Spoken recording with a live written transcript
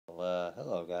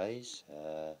guys.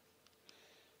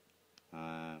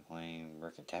 I'm playing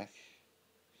Brick Attack.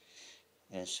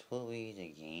 This will be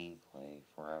the gameplay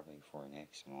probably for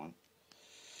next month.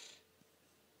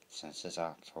 Since it's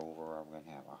October, I'm going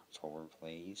to have October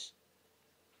plays.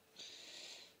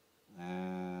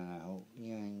 And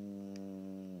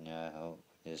I hope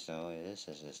this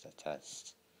is just a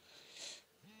test.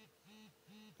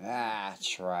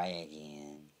 Try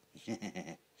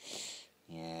again.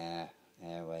 Yeah,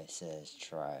 everybody says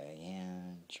try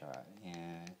again,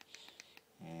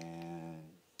 and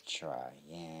try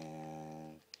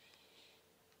again.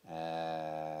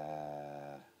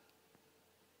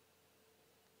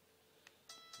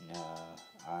 No,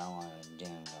 I don't want a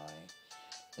dim light.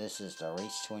 This is the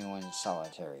Race 21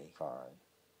 Solitary card.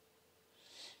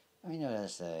 I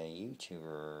noticed the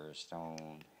YouTubers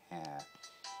don't have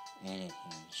anything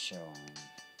showing.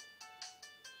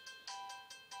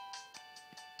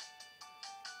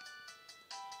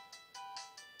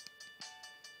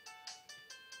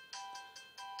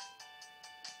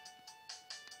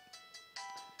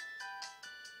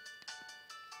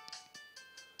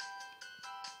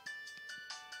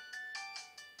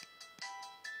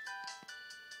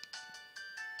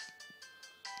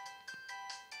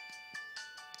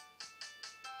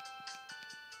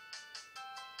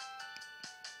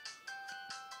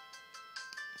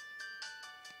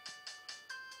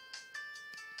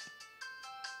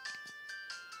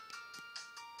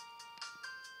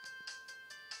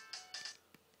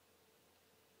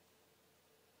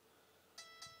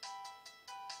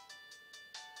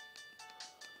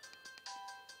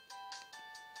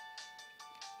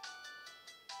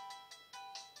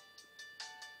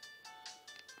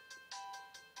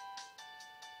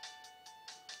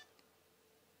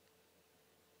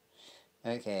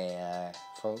 Okay,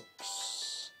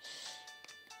 folks.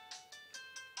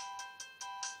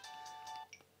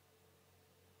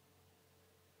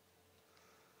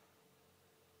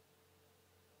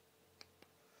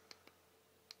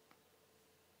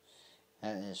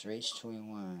 That is Race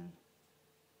 21.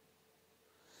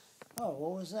 Oh,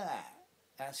 what was that?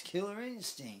 That's Killer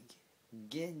Instinct.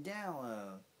 Getting down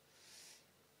low.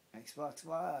 Xbox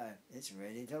Live. It's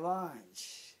ready to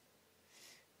launch.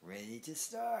 Ready to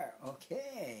start.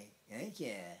 Okay. Thank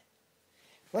you.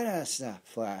 What else the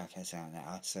flag is on the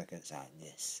outside on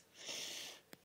this?